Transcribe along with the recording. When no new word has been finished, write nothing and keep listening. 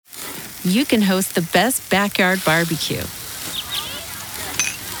you can host the best backyard barbecue.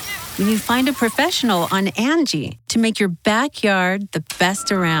 When you find a professional on Angie to make your backyard the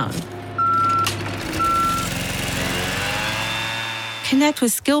best around. Connect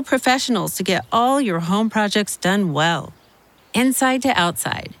with skilled professionals to get all your home projects done well. Inside to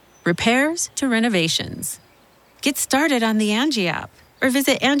outside, repairs to renovations. Get started on the Angie app or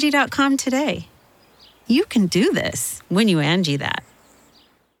visit Angie.com today. You can do this when you Angie that.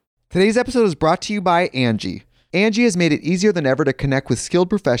 Today's episode is brought to you by Angie. Angie has made it easier than ever to connect with skilled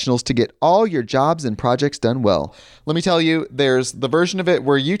professionals to get all your jobs and projects done well. Let me tell you, there's the version of it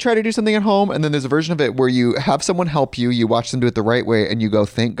where you try to do something at home, and then there's a version of it where you have someone help you, you watch them do it the right way, and you go,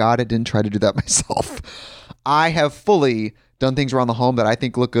 thank God I didn't try to do that myself. I have fully done things around the home that I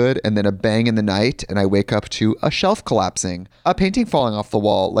think look good, and then a bang in the night, and I wake up to a shelf collapsing, a painting falling off the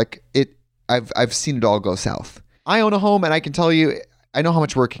wall. I've seen it all go south. I own a home, and I can tell you, I know how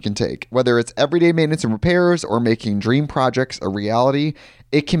much work it can take. Whether it's everyday maintenance and repairs or making dream projects a reality,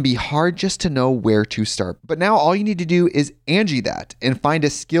 it can be hard just to know where to start. But now all you need to do is Angie that and find a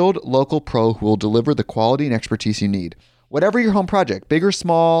skilled local pro who will deliver the quality and expertise you need. Whatever your home project, big or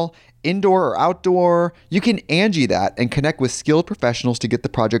small, indoor or outdoor, you can Angie that and connect with skilled professionals to get the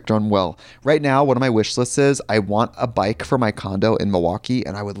project done well. Right now, one of my wish lists is I want a bike for my condo in Milwaukee,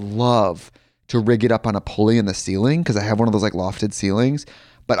 and I would love to rig it up on a pulley in the ceiling because I have one of those like lofted ceilings,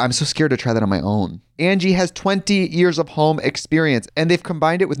 but I'm so scared to try that on my own. Angie has 20 years of home experience, and they've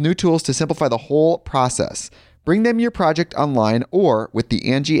combined it with new tools to simplify the whole process. Bring them your project online or with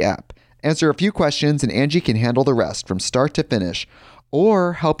the Angie app. Answer a few questions and Angie can handle the rest from start to finish,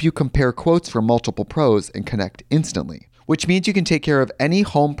 or help you compare quotes from multiple pros and connect instantly, which means you can take care of any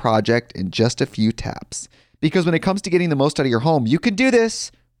home project in just a few taps. Because when it comes to getting the most out of your home, you can do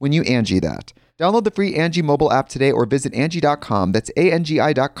this when you Angie that. Download the free Angie mobile app today or visit Angie.com. That's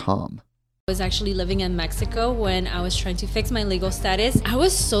ANGI.com. I was actually living in Mexico when I was trying to fix my legal status. I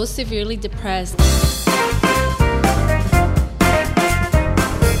was so severely depressed.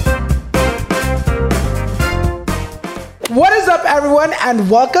 What is up, everyone, and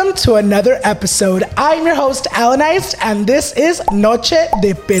welcome to another episode. I'm your host, Alanized, and this is Noche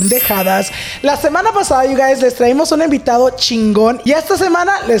de Pendejadas. La semana pasada, you guys, les traímos un invitado chingón, y esta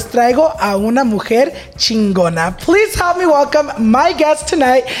semana les traigo a una mujer chingona. Please help me welcome my guest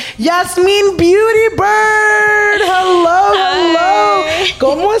tonight, Yasmin Beauty Bird. Hello.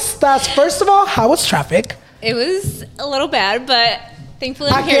 ¿Cómo estás? First of all, how was traffic? It was a little bad, but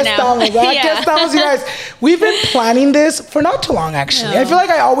thankfully I'm here now. Aquí estamos, you guys. We've been planning this for not too long, actually. No. I feel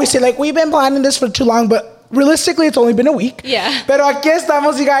like I always say, like, we've been planning this for too long, but realistically, it's only been a week. Yeah. Pero aquí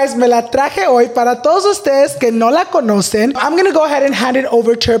estamos, you guys. Me la traje hoy para todos ustedes que no la conocen. I'm going to go ahead and hand it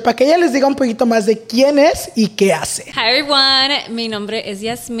over to her para que ella les diga un poquito más de quién es y qué hace. Hi, everyone. Mi nombre es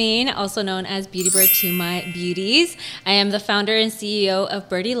Yasmin, also known as Beauty Bird to my beauties. I am the founder and CEO of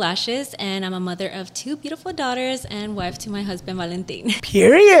Birdie Lashes, and I'm a mother of 2 beautiful daughters and wife to my husband, Valentin.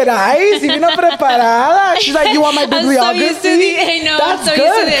 Period, Ice. Vino preparada. She's like, you want my bibliography? I'm so used to I know. That's I'm so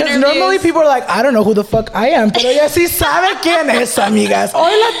good, used to because normally people are like, I don't know who the fuck I am, pero ella sí sabe quién es, amigas.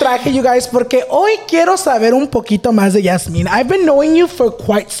 Hoy la traje, you guys, porque hoy quiero saber un poquito más de Yasmin. I've been knowing you for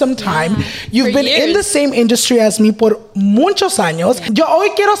quite some time. You've been in the same industry as me por muchos años. Yo hoy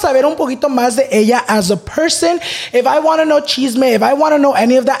quiero saber un poquito más de ella as a person. If I want to know chisme, if I want to know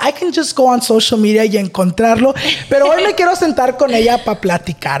any of that, I can just go on social media y encontrarlo. Pero hoy me quiero sentar con ella para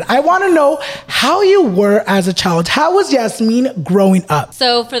platicar. I want to know how you were as a child. How was Yasmin growing up?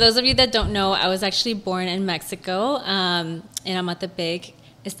 So for those of you that don't know, I was actually born in Mexico, in Amatepec,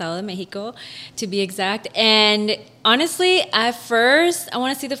 Estado de Mexico, to be exact. And honestly, at first, I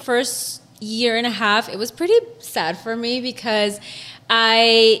want to say the first year and a half, it was pretty sad for me because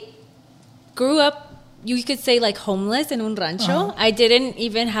I grew up, you could say, like homeless in un rancho. I didn't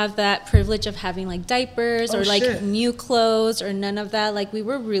even have that privilege of having like diapers or like new clothes or none of that. Like we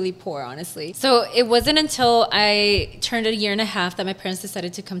were really poor, honestly. So it wasn't until I turned a year and a half that my parents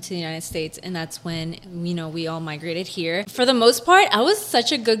decided to come to the United States, and that's when, you know, we all migrated here. For the most part, I was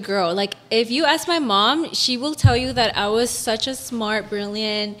such a good girl. Like if you ask my mom, she will tell you that I was such a smart,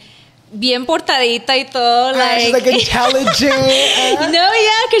 brilliant, bien portadita y todo. She's like intelligent. No,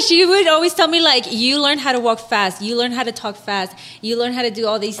 yeah, because she would always tell me, like, you learn how to walk fast. You learn how to talk fast. You learn how to do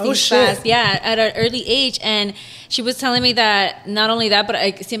all these things fast. Yeah, at an early age. And she was telling me that, not only that, but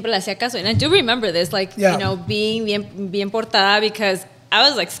I siempre le hacía caso. And I do remember this, like, you know, being bien portada, because I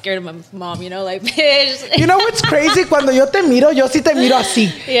was like scared of my mom, you know, like, bitch. You know what's crazy? Cuando yo te miro, yo sí te miro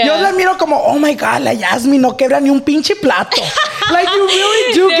así. Yeah. Yo la miro como, oh my God, la Yasmin no quebra ni un pinche plato. Like, you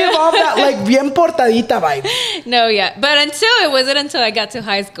really do give off that, like, bien portadita vibe. No, yeah. But it wasn't until I got to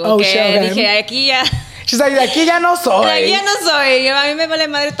high school. Oh, que shit, okay. dije, aquí ya. She's like, de aquí ya no soy. De aquí ya no soy. A mí me vale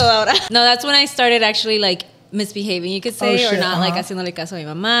madre todo ahora. No, that's when I started actually, like, misbehaving, you could say, shit, or not, like, haciéndole caso a mi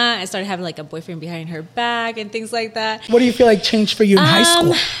mamá. I started having, like, a boyfriend behind her back and things like that. What do you feel like changed for you in high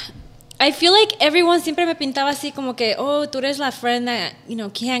school? I feel like everyone siempre me pintaba así como que, oh, tú eres la friend that, you know,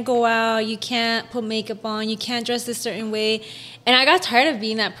 can't go out, you can't put makeup on, you can't dress a certain way. And I got tired of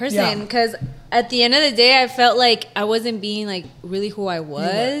being that person because at the end of the day, I felt like I wasn't being like really who I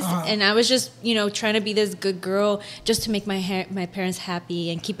was. And I was just, you know, trying to be this good girl just to make my parents happy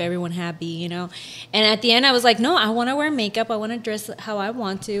and keep everyone happy, you know. And at the end, I was like, no, I want to wear makeup. I want to dress how I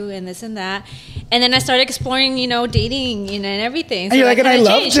want to and this and that. And then I started exploring, you know, dating, you know, and everything. So and you're like, and I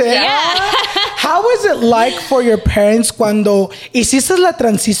loved it. Yeah. How was it like for your parents cuando hiciste la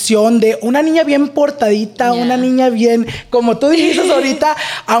transición de una niña bien portadita, una niña bien, como tú dices ahorita,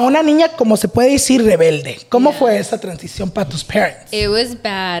 a una niña como se puede decir rebelde? ¿Cómo fue esa transición para tus parents? It was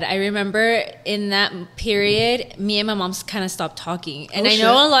bad. I remember in that period, me and my mom kind of stopped talking. And I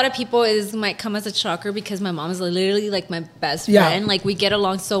know a lot of people might come as a shocker because my mom is literally like my best friend. Like we get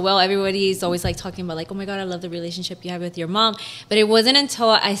along so well. Everybody is always like talking about like, oh my God, I love the relationship you have with your mom. But it wasn't until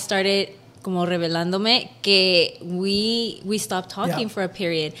I started como revelándome que we stopped talking for a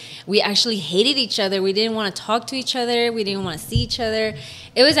period. We actually hated each other. We didn't want to talk to each other. We didn't want to see each other.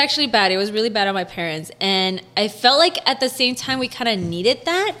 It was actually bad. It was really bad on my parents. And I felt like at the same time we kind of needed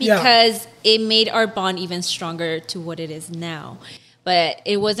that because it made our bond even stronger to what it is now. But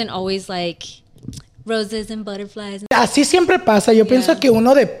it wasn't always like roses and butterflies. Así siempre pasa. Yo pienso que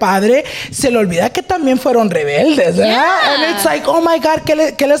uno de padre se le olvida que también fueron rebeldes, ¿verdad? And it's like, oh my God,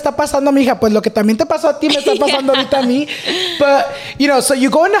 ¿qué le está pasando a mi hija? Pues lo que también te pasó a ti me está pasando ahorita a mí. But, you know, so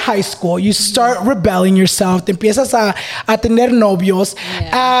you go into high school, you start rebelling yourself, te empiezas a tener novios.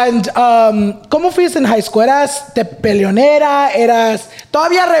 And, ¿cómo fuiste en high school? ¿Eras peleonera? ¿Eras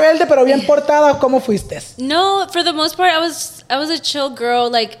todavía rebelde pero bien portada? ¿Cómo fuiste? No, for the most part, I was a chill girl.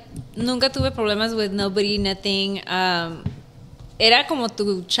 Like, nunca tuve problemas with nobody, nothing. Era como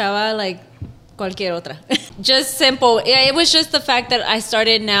tu chava, like cualquier otra. Just simple. It was just the fact that I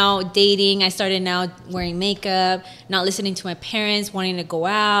started now dating. I started now wearing makeup, not listening to my parents, wanting to go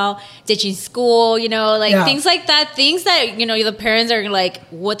out, ditching school, you know, like things like that. Things that, you know, the parents are like,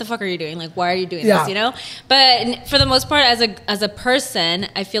 what the fuck are you doing? Like, why are you doing this, you know? But for the most part, as a person,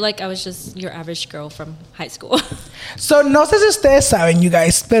 I feel like I was just your average girl from high school. So, no sé si ustedes saben, you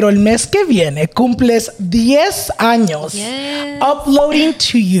guys, pero el mes que viene cumples 10 años uploading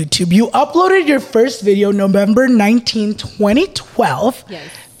to YouTube. You uploaded your first video November 19, 2012. Yes.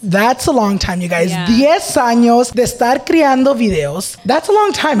 That's a long time, you guys. 10 años de estar creando videos. That's a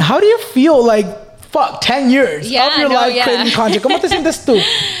long time. How do you feel like, 10 years of your life creating content? ¿Cómo te sientes tú?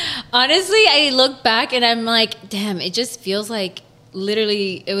 Honestly, I look back and I'm like, damn, it just feels like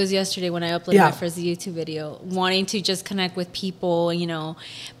literally it was yesterday when I uploaded my first YouTube video, wanting to just connect with people, you know.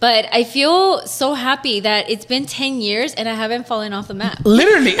 But I feel so happy that it's been 10 years and I haven't fallen off the map.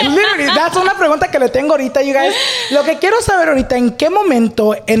 Literally. That's una pregunta que le tengo ahorita, you guys. Lo que quiero saber ahorita, ¿en qué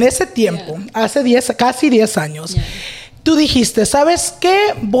momento, en ese tiempo, hace casi 10 años, tú dijiste, ¿sabes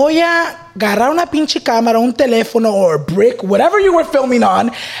qué? Voy a agarrar una pinche cámara, un teléfono, or a brick, whatever you were filming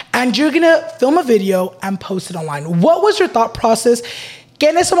on, and you're gonna film a video and post it online. What was your thought process? ¿Qué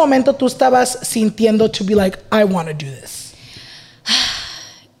en ese momento tú estabas sintiendo to be like, I want to do this?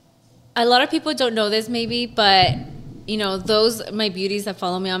 A lot of people don't know this maybe, but you know, my beauties that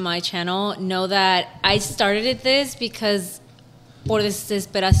follow me on my channel know that I started this because por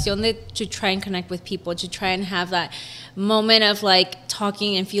desesperación to try and connect with people, to try and have that moment of like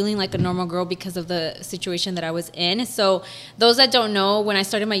talking and feeling like a normal girl because of the situation that I was in. So those that don't know, when I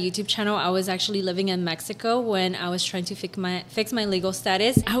started my YouTube channel, I was actually living in Mexico when I was trying to fix my legal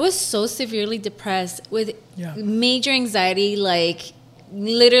status. I was so severely depressed with major anxiety, like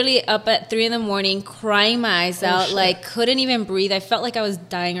literally up at 3 a.m, crying my eyes out, like couldn't even breathe. I felt like I was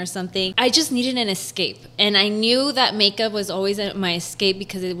dying or something. I just needed an escape. And I knew that makeup was always my escape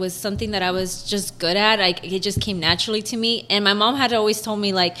because it was something that I was just good at. Like it just came naturally to me. And my mom had always told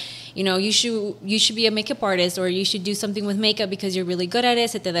me like, you know, you should be a makeup artist or you should do something with makeup because you're really good at it.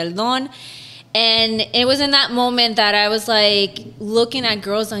 Se te da el don. And it was in that moment that I was like looking at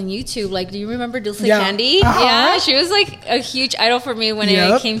girls on YouTube. Like, do you remember Dulce Candy? Yeah, she was like a huge idol for me when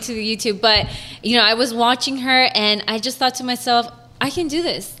it came to YouTube. But, you know, I was watching her and I just thought to myself, I can do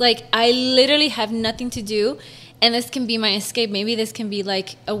this. Like, I literally have nothing to do. and this can be my escape. Maybe this can be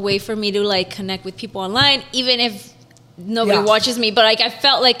like a way for me to like connect with people online, even if nobody watches me. But like I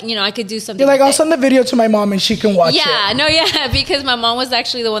felt like, you know, I could do something. You're like, I'll send the video to my mom and she can watch it. Because my mom was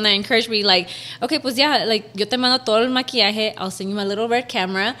actually the one that encouraged me, like, okay, pues ya, like, yo te mando todo el maquillaje, I'll send you my little red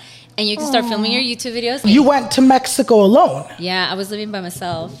camera, and you can start filming your YouTube videos. You went to Mexico alone? Yeah, I was living by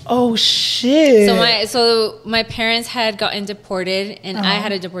myself. Oh, shit. So my parents had gotten deported, and I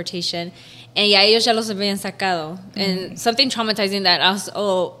had a deportation, and ya ellos ya los habían sacado. And something traumatizing that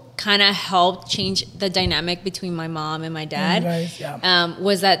also kind of helped change the dynamic between my mom and my dad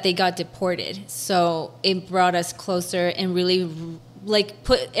was that they got deported. So it brought us closer and really like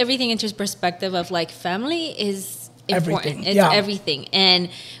put everything into perspective of like family is important. It's everything. And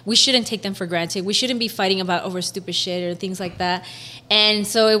we shouldn't take them for granted. We shouldn't be fighting about over stupid shit or things like that. And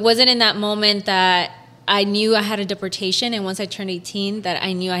so it wasn't in that moment that I knew I had a deportation, and once I turned 18 that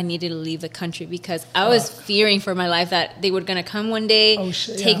I knew I needed to leave the country because I was fearing for my life that they were going to come one day,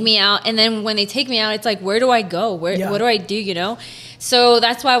 take me out. And then when they take me out, it's like, where do I go? What do I do, you know? So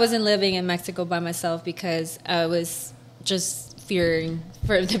that's why I wasn't living in Mexico by myself, because I was just fearing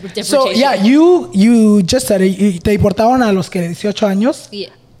for the deportation. So yeah, you just said it. Te deportaron a los que 18 años? Yeah.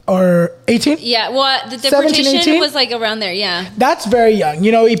 Or 18? Yeah, well, the deportation 17, was like around there, yeah. That's very young,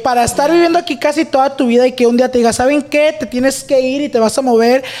 you know, y para estar viviendo aquí casi toda tu vida y que un día te diga, ¿saben qué? Te tienes que ir y te vas a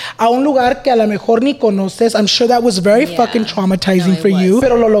mover a un lugar que a lo mejor ni conoces. I'm sure that was very fucking traumatizing for you.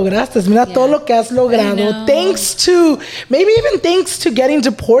 Pero lo lograste. Mira todo lo que has logrado. Thanks to, maybe even thanks to getting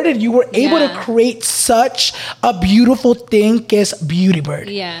deported, you were able to create such a beautiful thing que es Beauty Bird.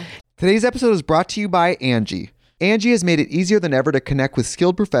 Yeah. Today's episode is brought to you by Angie. Angie has made it easier than ever to connect with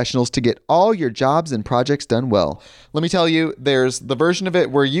skilled professionals to get all your jobs and projects done well. Let me tell you, there's the version of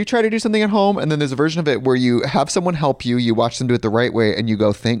it where you try to do something at home, and then there's a version of it where you have someone help you, you watch them do it the right way, and you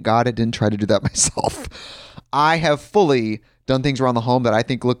go, thank God I didn't try to do that myself. I have fully done things around the home that I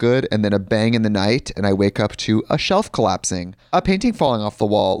think look good, and then a bang in the night, and I wake up to a shelf collapsing, a painting falling off the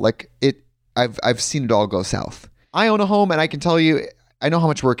wall. Like, I've seen it all go south. I own a home, and I can tell you, I know how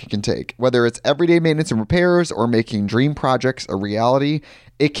much work it can take. Whether it's everyday maintenance and repairs or making dream projects a reality,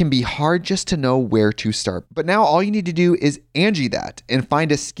 it can be hard just to know where to start. But now all you need to do is Angie that and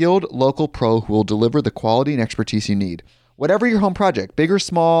find a skilled local pro who will deliver the quality and expertise you need. Whatever your home project, big or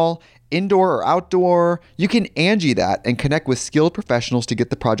small, indoor or outdoor, you can Angie that and connect with skilled professionals to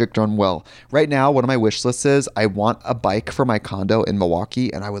get the project done well. Right now, one of my wish lists is I want a bike for my condo in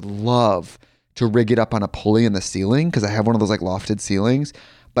Milwaukee, and I would love to rig it up on a pulley in the ceiling because I have one of those like lofted ceilings,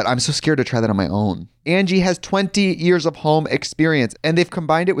 but I'm so scared to try that on my own. Angie has 20 years of home experience, and they've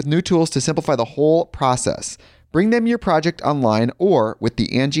combined it with new tools to simplify the whole process. Bring them your project online or with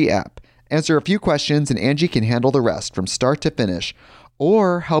the Angie app. Answer a few questions and Angie can handle the rest from start to finish,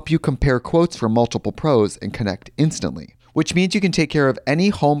 or help you compare quotes from multiple pros and connect instantly, which means you can take care of any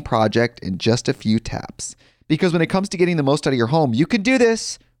home project in just a few taps. Because when it comes to getting the most out of your home, you can do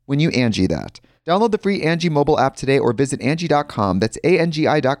this when you Angie that. Download the free Angie mobile app today or visit Angie.com. That's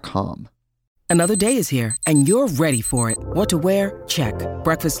ANGI.com. Another day is here and you're ready for it. What to wear? Check.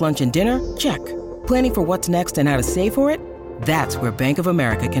 Breakfast, lunch, and dinner? Check. Planning for what's next and how to save for it? That's where Bank of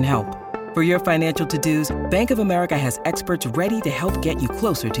America can help. For your financial to-dos, Bank of America has experts ready to help get you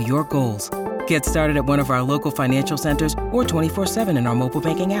closer to your goals. Get started at one of our local financial centers or 24/7 in our mobile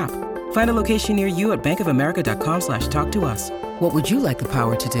banking app. Find a location near you at bankofamerica.com/talktous. What would you like the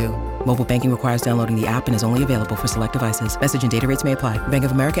power to do? Mobile banking requires downloading the app and is only available for select devices. Message and data rates may apply. Bank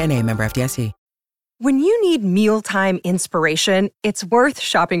of America N.A., member FDIC. When you need mealtime inspiration, it's worth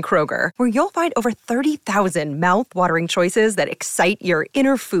shopping Kroger, where you'll find over 30,000 mouth-watering choices that excite your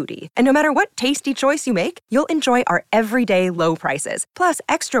inner foodie. And no matter what tasty choice you make, you'll enjoy our everyday low prices, plus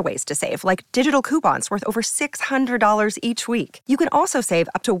extra ways to save, like digital coupons worth over $600 each week. You can also save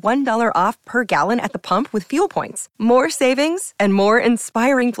up to $1 off per gallon at the pump with fuel points. More savings and more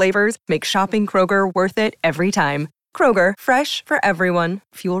inspiring flavors make shopping Kroger worth it every time. Kroger, fresh for everyone.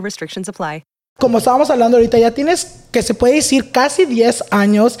 Fuel restrictions apply. Como estábamos hablando ahorita, ya tienes, que se puede decir, casi 10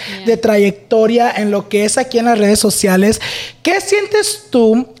 años de trayectoria en lo que es aquí en las redes sociales. ¿Qué sientes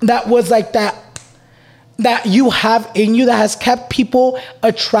tú that was like that you have in you that has kept people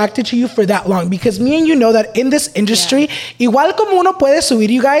attracted to you for that long? Because me and you know that in this industry, igual como uno puede subir,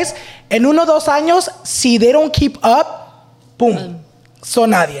 you guys, en 1 o 2 años, si they don't keep up, boom,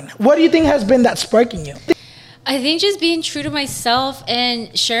 son nadie. What do you think has been that sparking you? I think just being true to myself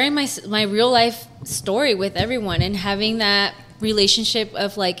and sharing my real life story with everyone and having that relationship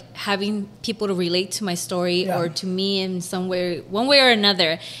of like having people to relate to my story or to me in some way, one way or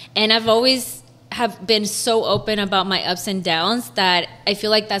another. And I've always have been so open about my ups and downs that I feel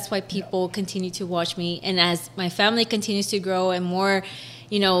like that's why people continue to watch me. And as my family continues to grow and more,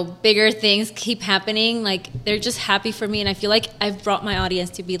 you know, bigger things keep happening, like they're just happy for me, and I feel like I've brought my audience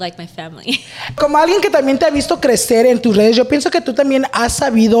to be like my family. Como alguien que también te ha visto crecer en tus redes, yo pienso que tú también has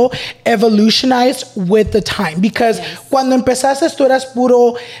sabido evolutionize with the time, because cuando empezaste tú eras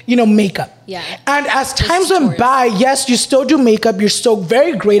puro, you know, makeup. Yeah. And as times went by, yes, you still do makeup, you're still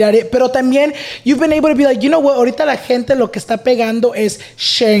very great at it, pero también you've been able to be like, you know what, ahorita la gente lo que está pegando is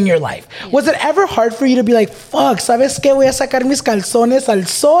sharing your life. Yeah. Was it ever hard for you to be like, fuck, ¿sabes qué? Voy a sacar mis calzones al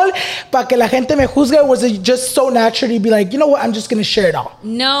sol para que la gente me juzgue? Or was it just so natural to be like, you know what, I'm just going to share it all?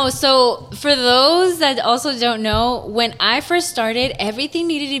 No, so for those that also don't know, when I first started, everything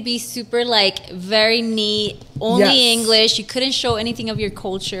needed to be super like very neat, only English. You couldn't show anything of your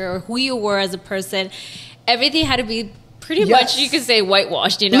culture or who you were as a person. Everything had to be pretty much, you could say,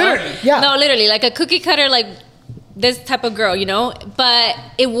 whitewashed, you know? Literally, yeah. No, literally, like a cookie cutter, like this type of girl, you know? But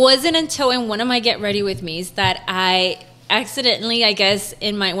it wasn't until in one of my Get Ready With Me's that I accidentally, I guess,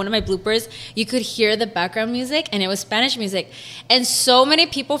 in one of my bloopers, you could hear the background music, and it was Spanish music. And so many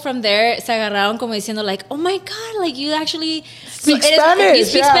people from there se agarraron como diciendo like, oh my God, like you actually speak Spanish. You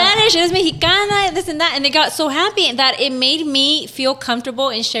speak Spanish, eres mexicana, this and that. And they got so happy that it made me feel comfortable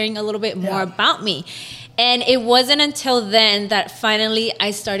in sharing a little bit more about me. And it wasn't until then that finally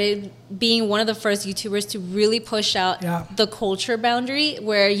I started being one of the first YouTubers to really push out the culture boundary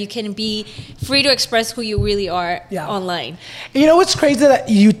where you can be free to express who you really are online. You know what's crazy that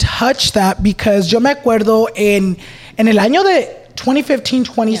you touched that, because yo me acuerdo en el año de 2015,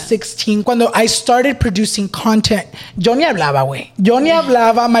 2016, cuando I started producing content, yo ni hablaba, güey. Yo ni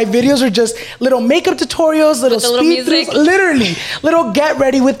hablaba. My videos are just little makeup tutorials, little speed-throughs, literally, little get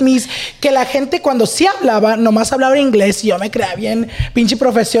ready with me's, que la gente cuando sí hablaba, nomás hablaba inglés, y yo me creía bien pinche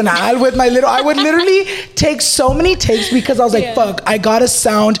profesional with my little, I would literally take so many takes because I was like, fuck, I gotta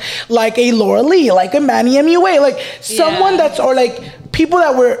sound like a Laura Lee, like a Manny MUA, like someone that's, or like, people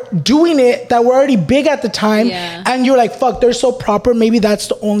that were doing it that were already big at the time, and you're like, fuck, they're so proper, maybe that's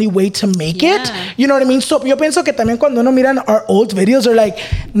the only way to make it. You know what I mean? So yo pienso que también cuando uno miran our old videos, they're like,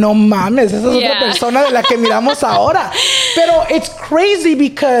 no mames, esa es otra persona de la que miramos ahora. Pero it's crazy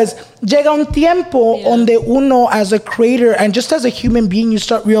because llega un tiempo donde uno as a creator and just as a human being, you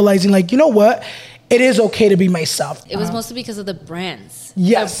start realizing like, you know what? It is okay to be myself. It was mostly because of the brands.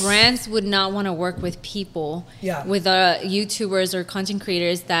 Yes. The brands would not want to work with people, with YouTubers or content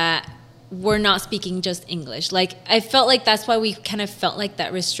creators that were not speaking just English. Like, I felt like that's why we kind of felt like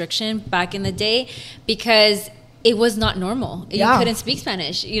that restriction back in the day, because it was not normal. You couldn't speak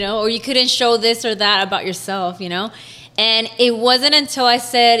Spanish, you know, or you couldn't show this or that about yourself, you know? And it wasn't until I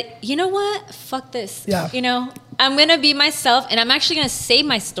said, you know what? Fuck this. You know, I'm going to be myself, and I'm actually going to say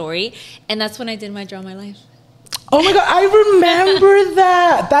my story. And that's when I did my Draw My Life. Oh my God, I remember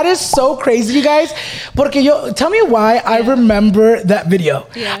that. That is so crazy, you guys. Porque tell me why I remember that video.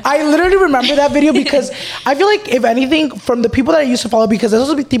 I literally remember that video because I feel like, if anything, from the people that I used to follow, because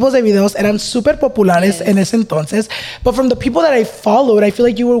esos tipos de videos eran super populares en ese entonces, but from the people that I followed, I feel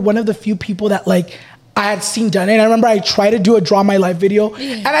like you were one of the few people that like I had seen done it. And I remember I tried to do a Draw My Life video,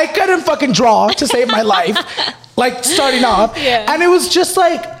 and I couldn't fucking draw to save my life. Like starting off. And it was just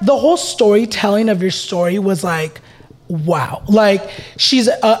like the whole storytelling of your story was like, wow. Like she's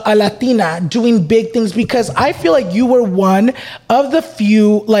a Latina doing big things, because I feel like you were one of the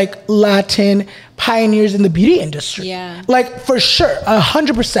few like Latin pioneers in the beauty industry. Like for sure,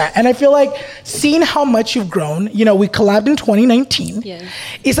 100%. And I feel like seeing how much you've grown, you know, we collabed in 2019.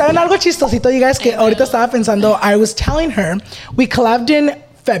 Y saben algo chistosito, you guys, que ahorita estaba pensando, I was telling her, we collabed in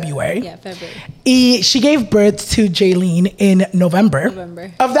February. February. Y she gave birth to Jaylene in November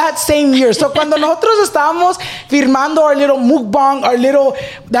of that same year. So cuando nosotros estábamos firmando our little mukbang, our little,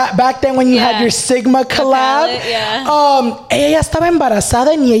 that back then when you had your Sigma collab, ella estaba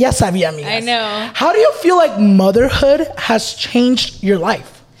embarazada y ella sabía, amigas. I know. How do you feel like motherhood has changed your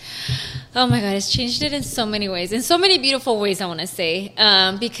life? Oh my God, it's changed it in so many ways, in so many beautiful ways, I want to say,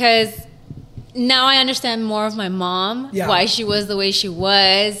 because now I understand more of my mom, why she was the way she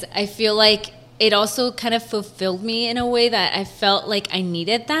was. I feel like it also kind of fulfilled me in a way that I felt like I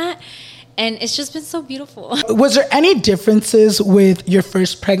needed that. And it's just been so beautiful. Was there any differences with your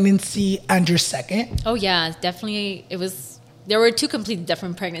first pregnancy and your second? Oh yeah, definitely. There were two completely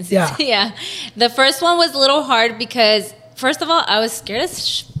different pregnancies. The first one was a little hard because first of all, I was scared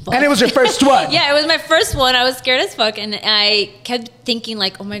as fuck. And it was your first one. Yeah, it was my first one. I was scared as fuck. And I kept thinking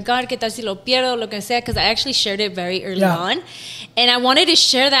like, oh my God, ¿qué tal si lo pierdo? Lo que sea. Because I actually shared it very early on. And I wanted to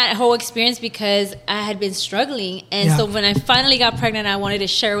share that whole experience because I had been struggling. And so when I finally got pregnant, I wanted to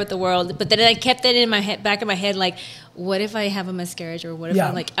share it with the world. But then I kept it in my head, back of my head, like, what if I have a miscarriage, or what if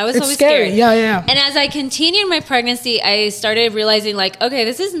I'm like, I was always scary. scared. Yeah. And as I continued my pregnancy, I started realizing like, okay,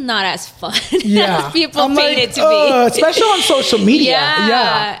 this is not as fun as people paint it to be. Especially on social media.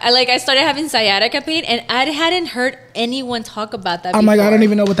 I started having sciatica pain, and I hadn't heard anyone talk about that before. My God, I don't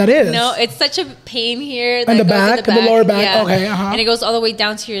even know what that is. No, it's such a pain here. In the back, in the lower back. Yeah. Okay, And it goes all the way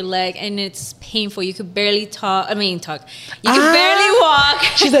down to your leg, and it's painful. You could barely talk. You could barely walk.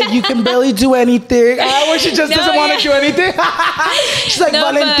 She's like, you can barely do anything. Where she just doesn't want to do anything. She's like,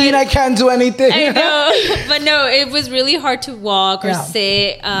 Valentina, I can't do anything. I know. But no, it was really hard to walk or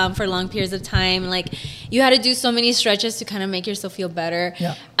sit for long periods of time. Like, you had to do so many stretches to kind of make yourself feel better.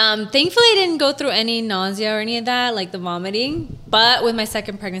 Yeah. Thankfully, I didn't go through any nausea or any of that, like the vomiting. But with my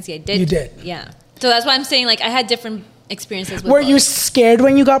second pregnancy, I did. You did? Yeah. So that's why I'm saying, like, I had different experiences with Were both. you scared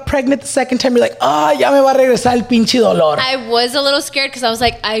when you got pregnant the second time? You're like, ya me va a regresar el pinche dolor. I was a little scared because I was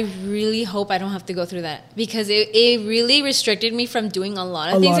like, I really hope I don't have to go through that, because it really restricted me from doing a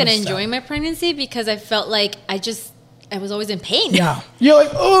lot of things and enjoying my pregnancy, because I felt like I was always in pain. Yeah. You're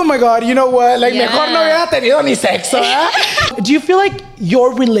like, oh my God, you know what? Like, mejor no hubiera tenido ni sexo. Do you feel like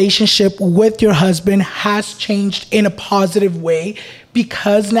your relationship with your husband has changed in a positive way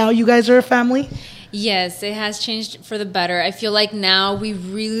because now you guys are a family? Yes, it has changed for the better. I feel like now we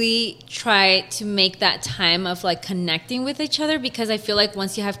really try to make that time of like connecting with each other, because I feel like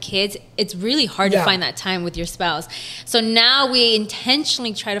once you have kids, it's really hard to find that time with your spouse. So now we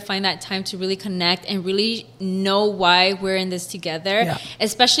intentionally try to find that time to really connect and really know why we're in this together,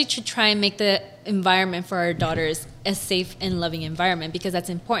 especially to try and make the environment for our daughters a safe and loving environment, because that's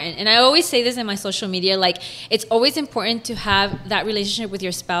important. And I always say this in my social media, like, it's always important to have that relationship with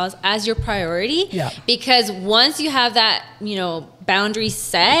your spouse as your priority, because once you have that, boundary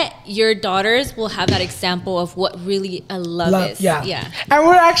set, your daughters will have that example of what really a love is. Yeah. And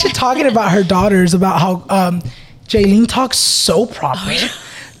we're actually talking about her daughters, about how Jaylene talks so proper.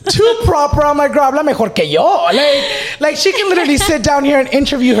 Too proper. I'm like, girl, habla mejor que yo. Like she can literally sit down here and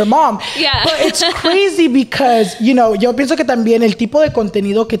interview her mom. Yeah. But it's crazy because, yo pienso que también el tipo de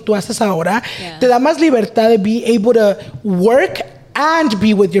contenido que tú haces ahora te da más libertad de be able to work and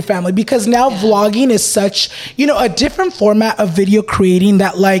be with your family, because now vlogging is such, a different format of video creating,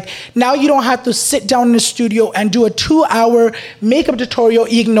 that like now you don't have to sit down in the studio and do a 2-hour makeup tutorial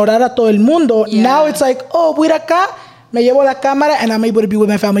y ignorar a todo el mundo. Now it's like, voy a ir acá, me llevo la cámara, and I'm able to be with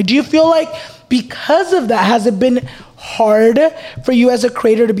my family. Do you feel like because of that, has it been hard for you as a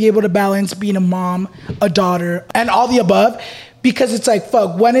creator to be able to balance being a mom, a daughter, and all the above? Because it's like,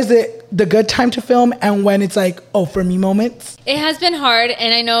 fuck, when is it the good time to film and when it's like, for me moments? It has been hard,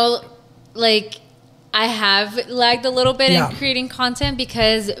 and I know, like, I have lagged a little bit in creating content,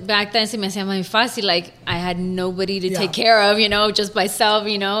 because back then se me hacía muy fácil. Like, I had nobody to take care of, just myself,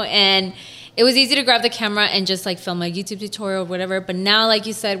 and it was easy to grab the camera and just like film a YouTube tutorial or whatever. But now, like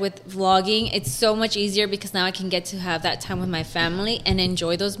you said, with vlogging, it's so much easier, because now I can get to have that time with my family and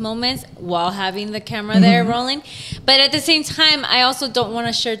enjoy those moments while having the camera there rolling. But at the same time, I also don't want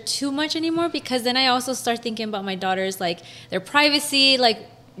to share too much anymore, because then I also start thinking about my daughters, like their privacy, like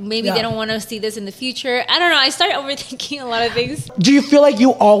maybe they don't want to see this in the future. I don't know. I start overthinking a lot of things. Do you feel like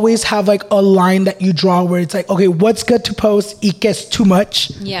you always have like a line that you draw where it's like, okay, what's good to post? It gets too much.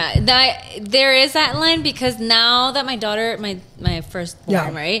 Yeah, there is that line, because now that my daughter, my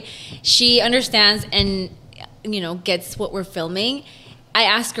firstborn, right, she understands and gets what we're filming. I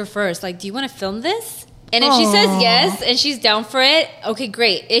ask her first, like, do you want to film this? And if she says yes and she's down for it, okay,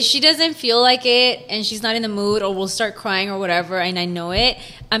 great. If she doesn't feel like it and she's not in the mood, or will start crying or whatever, and I know it,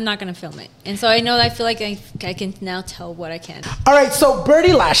 I'm not going to film it. And so I know that I feel like I can now tell what I can. All right, so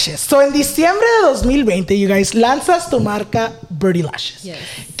Birdie Lashes. So en diciembre de 2020, you guys, lanzas tu marca Birdie Lashes. Yes.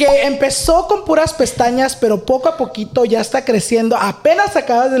 Que empezó con puras pestañas, pero poco a poquito ya está creciendo. Apenas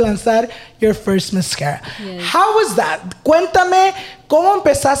acabas de lanzar your first mascara. Yes. How was that? Cuéntame cómo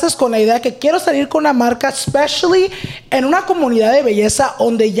empezaste con la idea que quiero salir con una marca, especially en una comunidad de belleza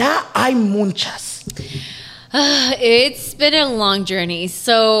donde ya hay muchas. It's been a long journey.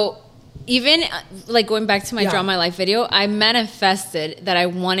 So even like going back to my Draw My Life video, I manifested that I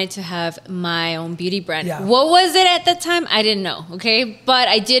wanted to have my own beauty brand. Yeah. What was it at the time? I didn't know, okay? But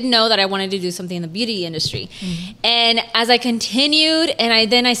I did know that I wanted to do something in the beauty industry. And as I continued, and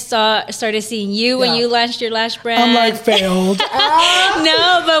I started seeing you when you launched your lash brand. I'm like, failed.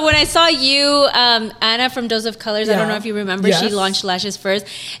 No, but when I saw you, Anna from Dose of Colors, I don't know if you remember, Yes. she launched lashes first.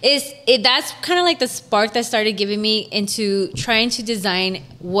 That's kind of like the spark that started giving me into trying to design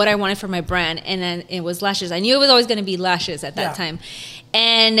what I wanted for my brand. And then it was lashes. I knew it was always going to be lashes at that time.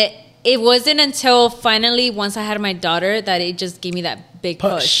 And it wasn't until finally, once I had my daughter, that it just gave me that big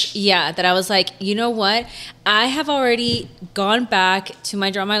push. Yeah, that I was like, you know what? I have already gone back to my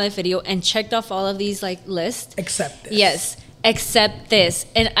Draw My Life video and checked off all of these like lists. Accept this. Yes, accept this.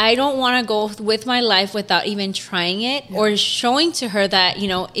 And I don't want to go with my life without even trying it or showing to her that, you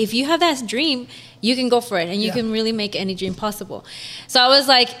know, if you have that dream, you can go for it and you can really make any dream possible. So I was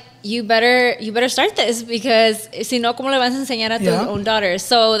like, you better start this, because si no, ¿cómo le vas a enseñar a tu own daughter?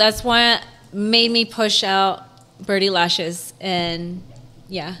 So that's why it made me push out Birdie Lashes. And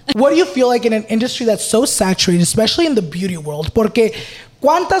what do you feel like in an industry that's so saturated, especially in the beauty world? Porque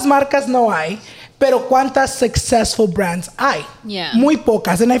cuántas marcas no hay, pero cuántas successful brands hay. Yeah. Muy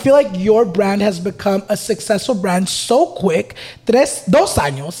pocas. And I feel like your brand has become a successful brand so quick, 2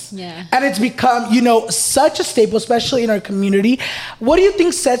 años. Yeah. And it's become, you know, such a staple, especially in our community. What do you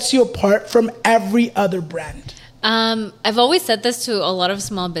think sets you apart from every other brand? I've always said this to a lot of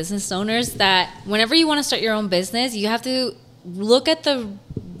small business owners, that whenever you want to start your own business, you have to look at the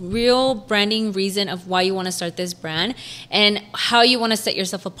real branding reason of why you want to start this brand and how you want to set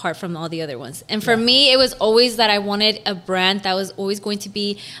yourself apart from all the other ones. And for me, it was always that I wanted a brand that was always going to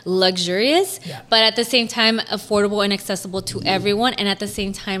be luxurious, but at the same time affordable and accessible to everyone, and at the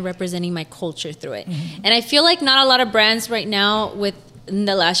same time representing my culture through it. And I feel like not a lot of brands right now in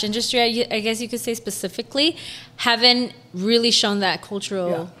the lash industry, I guess you could say specifically, haven't really shown that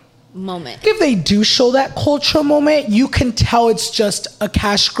cultural moment. If they do show that cultural moment, you can tell it's just a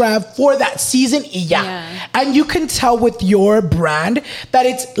cash grab for that season. And you can tell with your brand that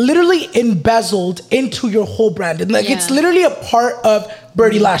it's literally embezzled into your whole brand. And like it's literally a part of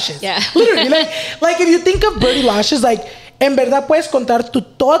Birdie Lashes. Literally. like if you think of Birdie Lashes, like en verdad puedes contar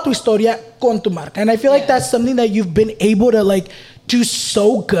toda tu historia con tu marca. And I feel like that's something that you've been able to like do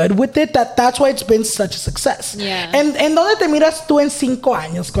so good with it, that's why it's been such a success. And ¿dónde te miras tú en 5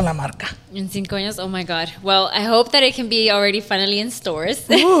 años con la marca? In 5 años? Oh my God. Well, I hope that it can be already finally in stores.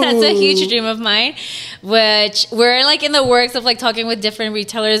 That's a huge dream of mine, which we're like in the works of like talking with different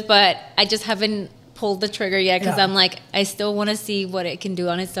retailers, but I just haven't pulled the trigger yet, because I'm like, I still want to see what it can do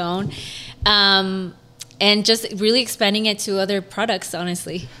on its own. And just really expanding it to other products,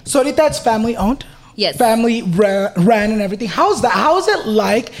 honestly. So ahorita it's family owned? Yes. Family ran and everything. How's that? How is it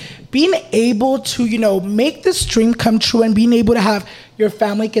like being able to, you know, make this dream come true and being able to have your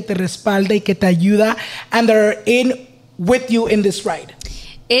family que te respalda y que te ayuda and they're in with you in this ride?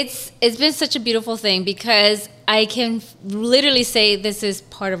 It's been such a beautiful thing, because I can literally say this is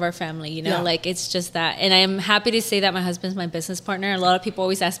part of our family, you know, like it's just that. And I'm happy to say that my husband's my business partner. A lot of people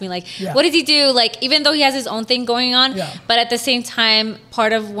always ask me like, what does he do? Like, even though he has his own thing going on, but at the same time,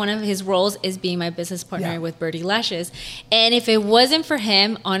 part of one of his roles is being my business partner with Birdie Lashes. And if it wasn't for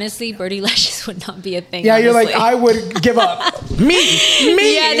him, honestly, Birdie Lashes would not be a thing. Yeah, honestly. you're like, I would give up.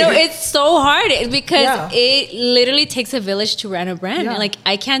 me. Yeah, no, it's so hard because it literally takes a village to run a brand. Like,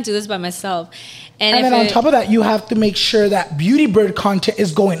 I can't do this by myself. And then on top of that, you have to make sure that Beauty Bird content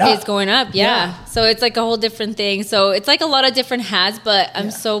is going up. It's going up, So it's like a whole different thing. So it's like a lot of different hats, but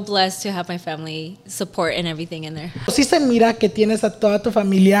I'm so blessed to have my family support and everything in there. Sí se mira que tienes a toda tu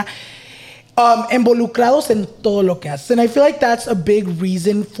familia involucrados en todo lo que haces. And I feel like that's a big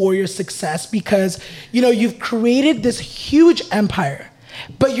reason for your success, because, you know, you've created this huge empire,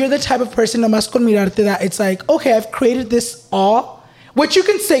 but you're the type of person, nomás con mirarte, that it's like, okay, I've created this all, which you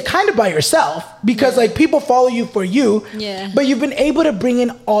can say kind of by yourself, because like people follow you for you, but you've been able to bring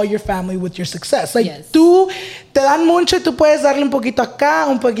in all your family with your success. Like tú te dan mucho, tú puedes darle un poquito acá,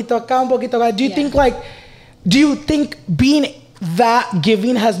 un poquito acá, un poquito acá. Do you think being that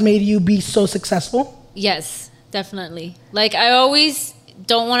giving has made you be so successful? Yes, definitely. Like, I always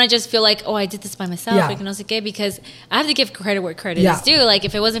don't want to just feel like, oh, I did this by myself, like, no sé qué, because I have to give credit where credit is due. Like,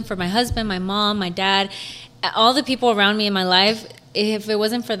 if it wasn't for my husband, my mom, my dad, all the people around me in my life, if it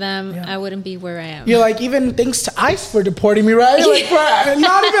wasn't for them, I wouldn't be where I am. You're like, even thanks to ICE for deporting me, right? Like,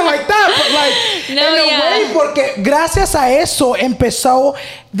 not even like that, but like in a way, porque gracias a eso empezó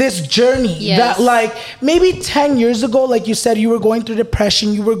this journey that, like, maybe 10 years ago, like you said, you were going through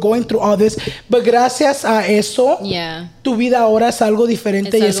depression, you were going through all this, but gracias a eso, tu vida ahora es algo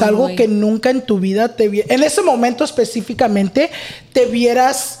diferente, y es algo que nunca en tu vida en ese momento específicamente te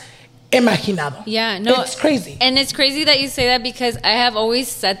vieras imaginado. Yeah, no, it's crazy. And it's crazy that you say that, because I have always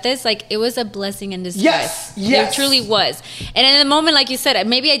said this, like, it was a blessing in disguise. It truly was. And in the moment, like you said,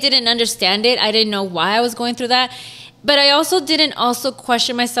 maybe I didn't understand it. I didn't know why I was going through that. But I also didn't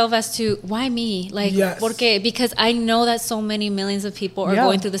question myself as to why me? Like, porque? Because I know that so many millions of people are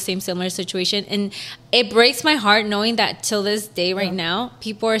going through the same similar situation. And it breaks my heart knowing that till this day right now,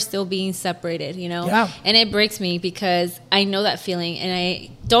 people are still being separated, you know? Yeah. And it breaks me because I know that feeling. And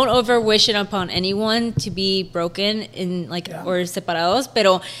I don't over wish it upon anyone to be broken in or separados.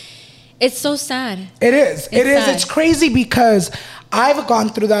 Pero it's so sad. It is. It's crazy because I've gone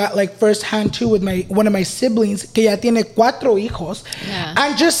through that like firsthand too with one of my siblings que ya tiene 4 hijos. Yeah.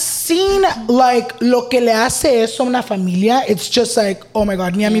 And just seeing like lo que le hace eso a una familia, it's just like, oh my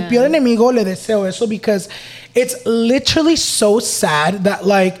God, ni a mi peor enemigo le deseo eso, because it's literally so sad that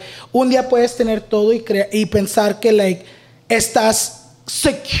like un día puedes tener todo y pensar que like estás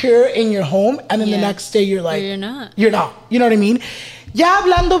secure in your home, and then the next day you're like, you're not. You know what I mean? Ya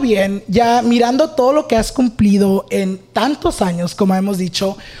hablando bien, ya mirando todo lo que has cumplido en tantos años, como hemos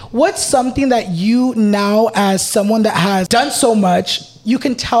dicho, what's something that you now, as someone that has done so much, you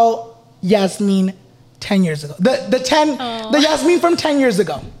can tell Yasmin 10 years ago? The Yasmin from 10 years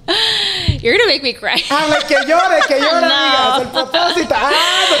ago. You're gonna make me cry. I'm like, que llore, amigas. El propósito.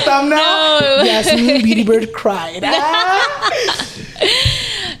 The thumbnail. No. Yasmin Beauty Bird cried.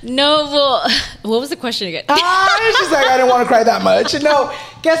 No, well, what was the question again? She's like, I didn't want to cry that much. No,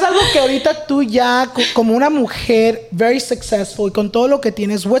 que es algo que ahorita tú ya, como una mujer very successful, y con todo lo que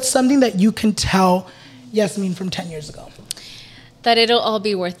tienes, what's something that you can tell Yasmin from 10 years ago? That it'll all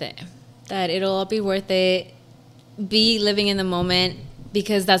be worth it. That it'll all be worth it. Be living in the moment,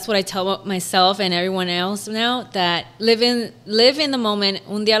 because that's what I tell myself and everyone else now, that live in the moment,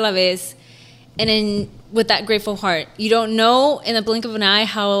 un día a la vez, and with that grateful heart. You don't know in the blink of an eye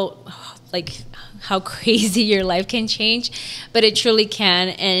how crazy your life can change, but it truly can,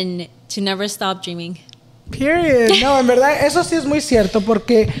 and to never stop dreaming. Period. No, en verdad, eso sí es muy cierto,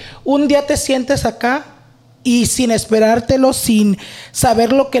 porque un día te sientes acá y sin esperártelo, sin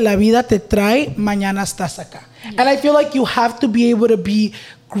saber lo que la vida te trae, mañana estás acá. And I feel like you have to be able to be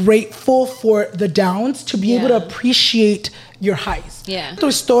grateful for the downs to be able to appreciate your highs. Yeah. Tu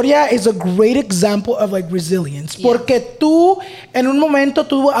historia is a great example of like resilience. Porque tú, en un momento,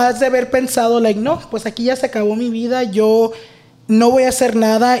 tú has de haber pensado like, no, pues aquí ya se acabó mi vida, yo no voy a hacer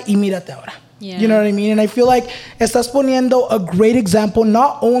nada y mírate ahora. Yeah. You know what I mean? And I feel like estás poniendo a great example,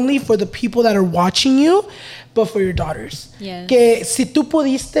 not only for the people that are watching you, but for your daughters. Yes. Que si tú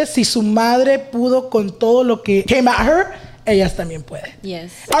pudiste, si su madre pudo con todo lo que came at her, ellas también pueden.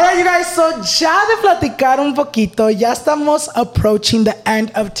 Yes. All right, you guys, so ya de platicar un poquito, ya estamos approaching the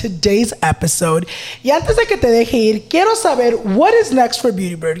end of today's episode. Y antes de que te deje ir, quiero saber what is next for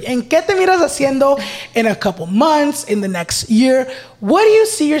Beauty Bird. ¿En qué te miras haciendo in a couple months, in the next year? What do you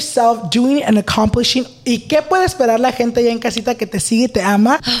see yourself doing and accomplishing? ¿Y qué puede esperar la gente allá en casita que te sigue y te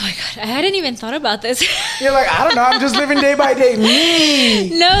ama? Oh my God, I hadn't even thought about this. You're like, I don't know, I'm just living day by day.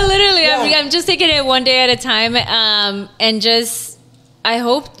 Me. No, literally, I'm just taking it one day at a time. And just, I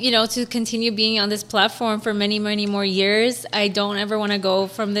hope, to continue being on this platform for many, many more years. I don't ever want to go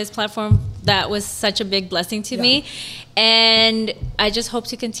from this platform. That was such a big blessing to me. And I just hope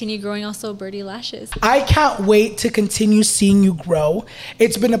to continue growing also Birdie Lashes. I can't wait to continue seeing you grow.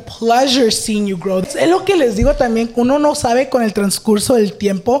 It's been a pleasure seeing you grow. Es lo que les digo también, uno no sabe con el transcurso del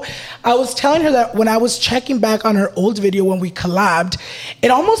tiempo. I was telling her that when I was checking back on her old video when we collabed, it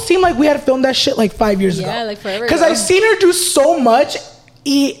almost seemed like we had filmed that shit like 5 years ago. Yeah, like forever ago. Because I've seen her do so much.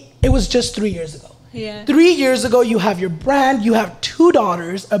 It was just 3 years ago. Yeah. 3 years ago, you have your brand, you have 2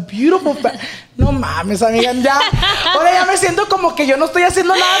 daughters, a beautiful No mames, amiga, ya. Ahora ya me siento como que yo no estoy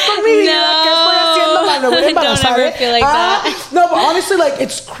haciendo nada con mi vida. ¿Qué estoy haciendo, man? Me voy a embarazar. Don't ever feel like that. No, but honestly, like,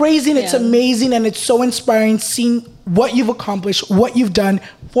 it's crazy and it's amazing and it's so inspiring seeing what you've accomplished, what you've done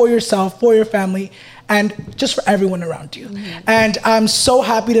for yourself, for your family, and just for everyone around you. Mm-hmm. And I'm so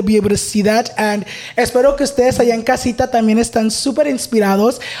happy to be able to see that. And espero que ustedes allá en casita también están súper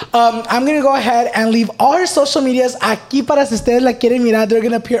inspirados. I'm going to go ahead and leave all her social medias aquí para si ustedes la quieren mirar. They're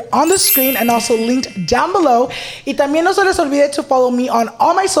going to appear on the screen and also linked down below. Y también no se les olvide to follow me on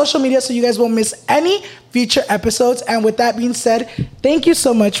all my social media so you guys won't miss any future episodes. And with that being said, thank you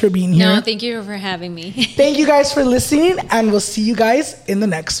so much for being here. No, thank you for having me. Thank you guys for listening, and we'll see you guys in the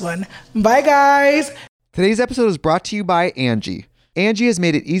next one. Bye, guys. Today's episode is brought to you by Angie. Angie has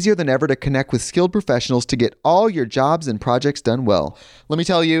made it easier than ever to connect with skilled professionals to get all your jobs and projects done well. Let me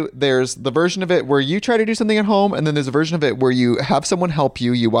tell you, there's the version of it where you try to do something at home, and then there's a version of it where you have someone help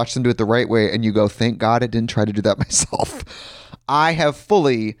you, you watch them do it the right way, and you go, thank God I didn't try to do that myself. I have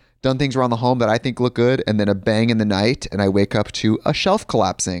fully done things around the home that I think look good, and then a bang in the night, and I wake up to a shelf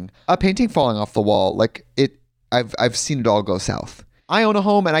collapsing, a painting falling off the wall. Like, I've seen it all go south. I own a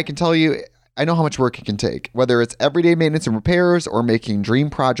home, and I can tell you, I know how much work it can take. Whether it's everyday maintenance and repairs or making dream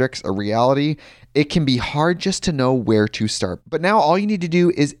projects a reality, it can be hard just to know where to start. But now all you need to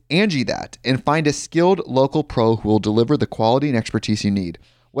do is Angie that and find a skilled local pro who will deliver the quality and expertise you need.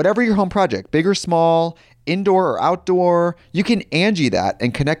 Whatever your home project, big or small, indoor or outdoor, you can Angie that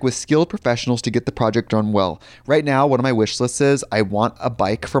and connect with skilled professionals to get the project done well. Right now, one of my wish lists is I want a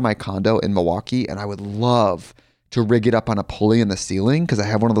bike for my condo in Milwaukee, and I would love to rig it up on a pulley in the ceiling because I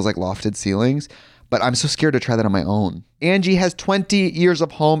have one of those like lofted ceilings, but I'm so scared to try that on my own. Angie has 20 years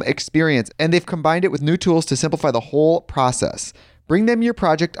of home experience, and they've combined it with new tools to simplify the whole process. Bring them your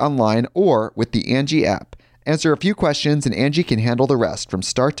project online or with the Angie app. Answer a few questions and Angie can handle the rest from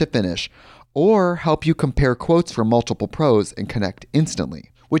start to finish, or help you compare quotes from multiple pros and connect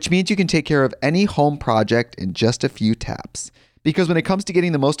instantly, which means you can take care of any home project in just a few taps. Because when it comes to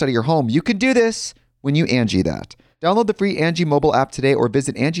getting the most out of your home, you can do this when you Angie that. Download the free Angie mobile app today or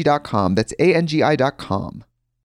visit Angie.com. That's ANGI.com.